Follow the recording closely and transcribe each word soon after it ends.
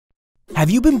Have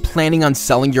you been planning on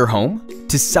selling your home?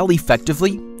 To sell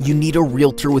effectively, you need a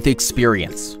realtor with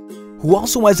experience, who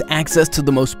also has access to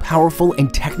the most powerful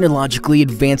and technologically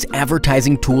advanced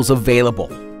advertising tools available.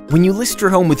 When you list your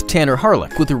home with Tanner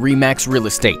Hawryluk with Remax Real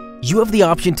Estate, you have the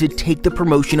option to take the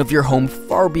promotion of your home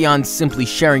far beyond simply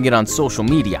sharing it on social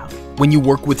media. When you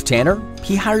work with Tanner,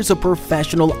 he hires a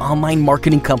professional online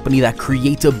marketing company that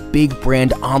creates a big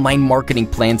brand online marketing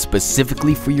plan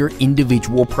specifically for your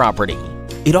individual property.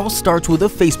 It all starts with a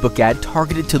Facebook ad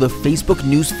targeted to the Facebook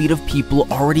newsfeed of people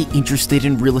already interested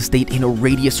in real estate in a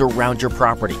radius around your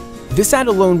property. This ad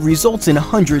alone results in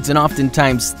hundreds and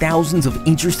oftentimes thousands of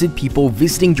interested people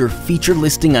visiting your featured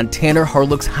listing on Tanner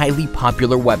Hawryluk's highly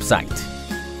popular website.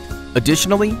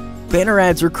 Additionally, banner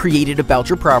ads are created about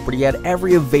your property at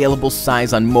every available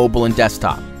size on mobile and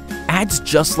desktop. Ads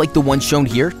just like the one shown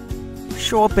here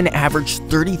show up an average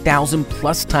 30,000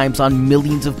 plus times on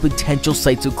millions of potential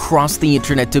sites across the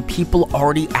internet to people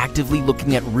already actively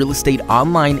looking at real estate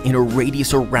online in a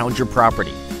radius around your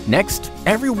property. Next,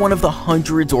 every one of the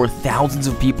hundreds or thousands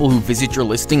of people who visit your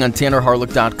listing on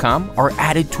tannerhawryluk.com are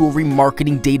added to a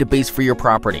remarketing database for your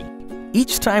property.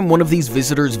 Each time one of these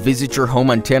visitors visits your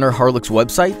home on Tanner Hawryluk's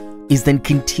website is then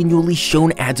continually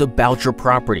shown ads about your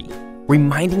property,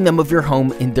 reminding them of your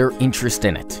home and their interest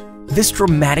in it. This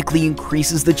dramatically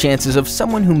increases the chances of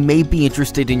someone who may be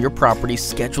interested in your property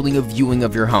scheduling a viewing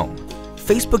of your home.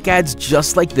 Facebook ads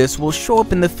just like this will show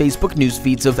up in the Facebook news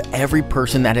feeds of every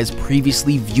person that has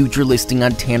previously viewed your listing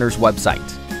on Tanner's website.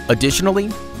 Additionally,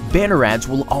 banner ads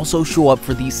will also show up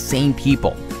for these same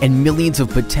people and millions of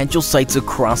potential sites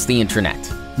across the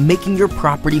internet, making your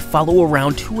property follow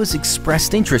around who has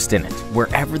expressed interest in it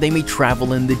wherever they may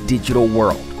travel in the digital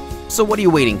world. So what are you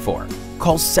waiting for?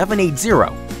 Call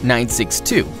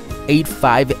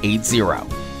 780-962-8580.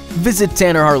 Visit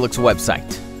Tanner Hawryluk's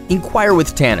website. Inquire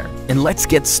with Tanner, and let's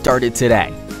get started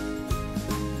today.